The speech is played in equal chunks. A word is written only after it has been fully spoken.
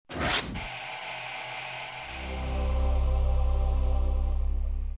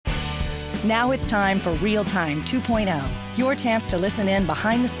Now it's time for Real Time 2.0, your chance to listen in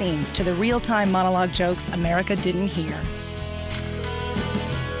behind the scenes to the real-time monologue jokes America didn't hear.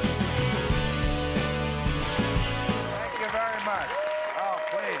 Thank you very much. Oh,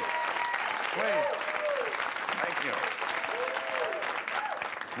 please. Thank you.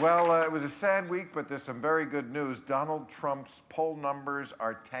 Well, it was a sad week, but there's some very good news. Donald Trump's poll numbers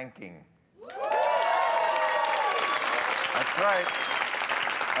are tanking. That's right.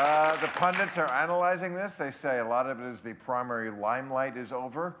 The pundits are analyzing this. They say a lot of it is the primary limelight is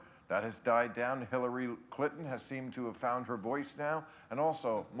over. That has died down. Hillary Clinton has seemed to have found her voice now. And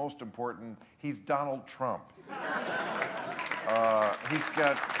also, most important, he's Donald Trump.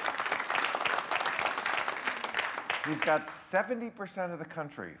 He's got 70% of the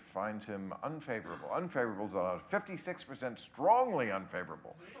country find him unfavorable. Unfavorable to 56% strongly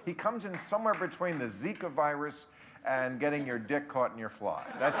unfavorable. He comes in somewhere between the Zika virus and getting your dick caught in your fly.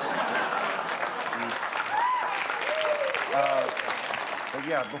 But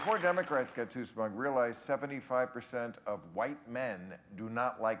yeah, before Democrats get too smug, realize 75% of white men do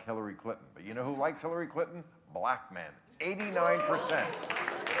not like Hillary Clinton. But you know who likes Hillary Clinton? Black men. 89%.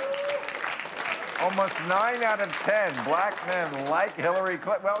 Almost 9 out of 10 black men like Hillary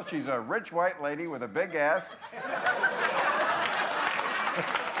Clinton. Well, she's a rich white lady with a big ass.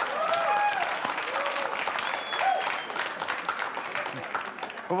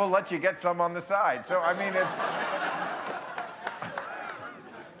 Who will let you get some on the side. So, I mean, it's...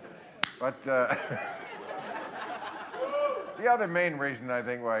 But the other main reason, I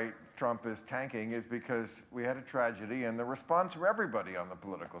think, why Trump is tanking is because we had a tragedy, and the response from everybody on the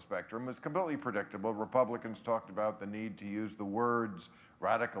political spectrum was completely predictable. Republicans talked about the need to use the words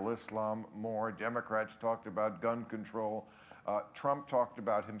radical Islam more. Democrats talked about gun control. Trump talked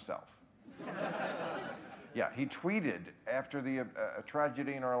about himself. Yeah, he tweeted after the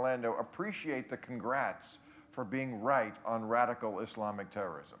tragedy in Orlando, appreciate the congrats for being right on radical Islamic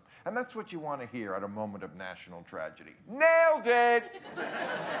terrorism. And that's what you want to hear at a moment of national tragedy. Nailed it!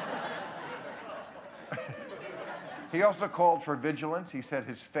 He also called for vigilance. He said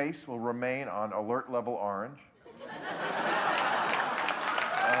his face will remain on alert level orange.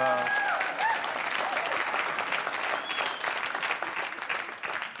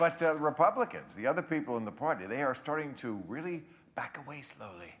 But Republicans, the other people in the party, they are starting to really back away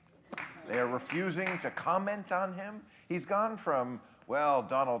slowly. They are refusing to comment on him. He's gone from, well,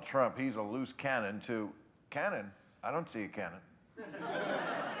 Donald Trump, he's a loose cannon, to cannon? I don't see a cannon.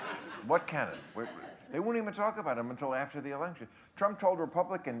 What cannon? They won't even talk about him until after the election. Trump told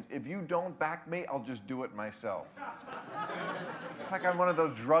Republicans, if you don't back me, I'll just do it myself. It's like on one of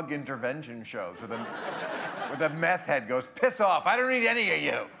those drug intervention shows where the meth head goes, piss off, I don't need any of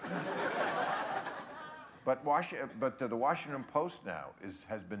you. But the Washington Post now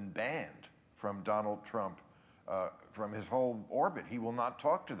has been banned from Donald Trump, from his whole orbit. He will not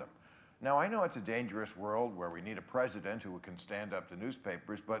talk to them. Now, I know it's a dangerous world where we need a president who can stand up to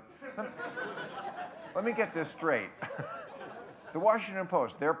newspapers, but let me get this straight. The Washington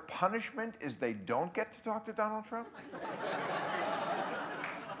Post, their punishment is they don't get to talk to Donald Trump?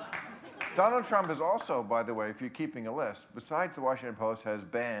 Donald Trump is also, by the way, if you're keeping a list, besides the Washington Post, has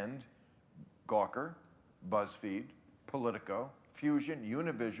banned Gawker, BuzzFeed, Politico, Fusion,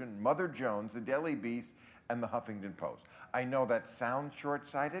 Univision, Mother Jones, The Daily Beast, and the Huffington Post. I know that sounds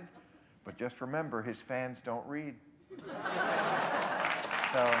short-sighted, but just remember, his fans don't read.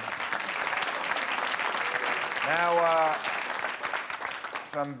 So, now,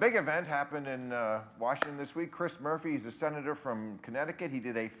 some big event happened in Washington this week. Chris Murphy, he's a senator from Connecticut. He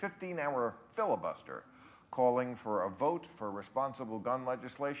did a 15-hour filibuster calling for a vote for responsible gun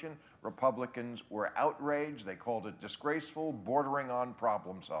legislation. Republicans were outraged. They called it disgraceful, bordering on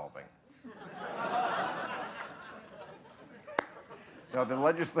problem solving. Now, the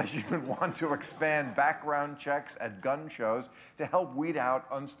legislation would want to expand background checks at gun shows to help weed out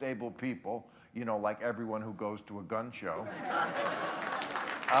unstable people, you know, like everyone who goes to a gun show.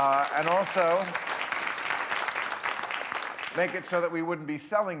 And also make it so that we wouldn't be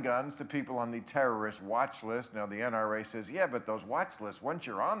selling guns to people on the terrorist watch list. Now, the NRA says, yeah, but those watch lists, once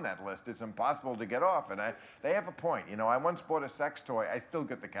you're on that list, it's impossible to get off. And they have a point. You know, I once bought a sex toy. I still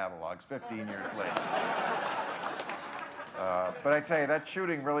get the catalogs 15 years later. But I tell you, that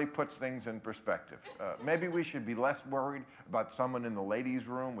shooting really puts things in perspective. Maybe we should be less worried about someone in the ladies'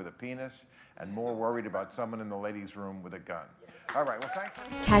 room with a penis and more worried about someone in the ladies' room with a gun. All right, well, thanks.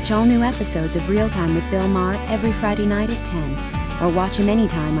 Catch all new episodes of Real Time with Bill Maher every Friday night at 10, or watch him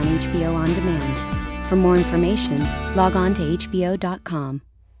anytime on HBO On Demand. For more information, log on to HBO.com.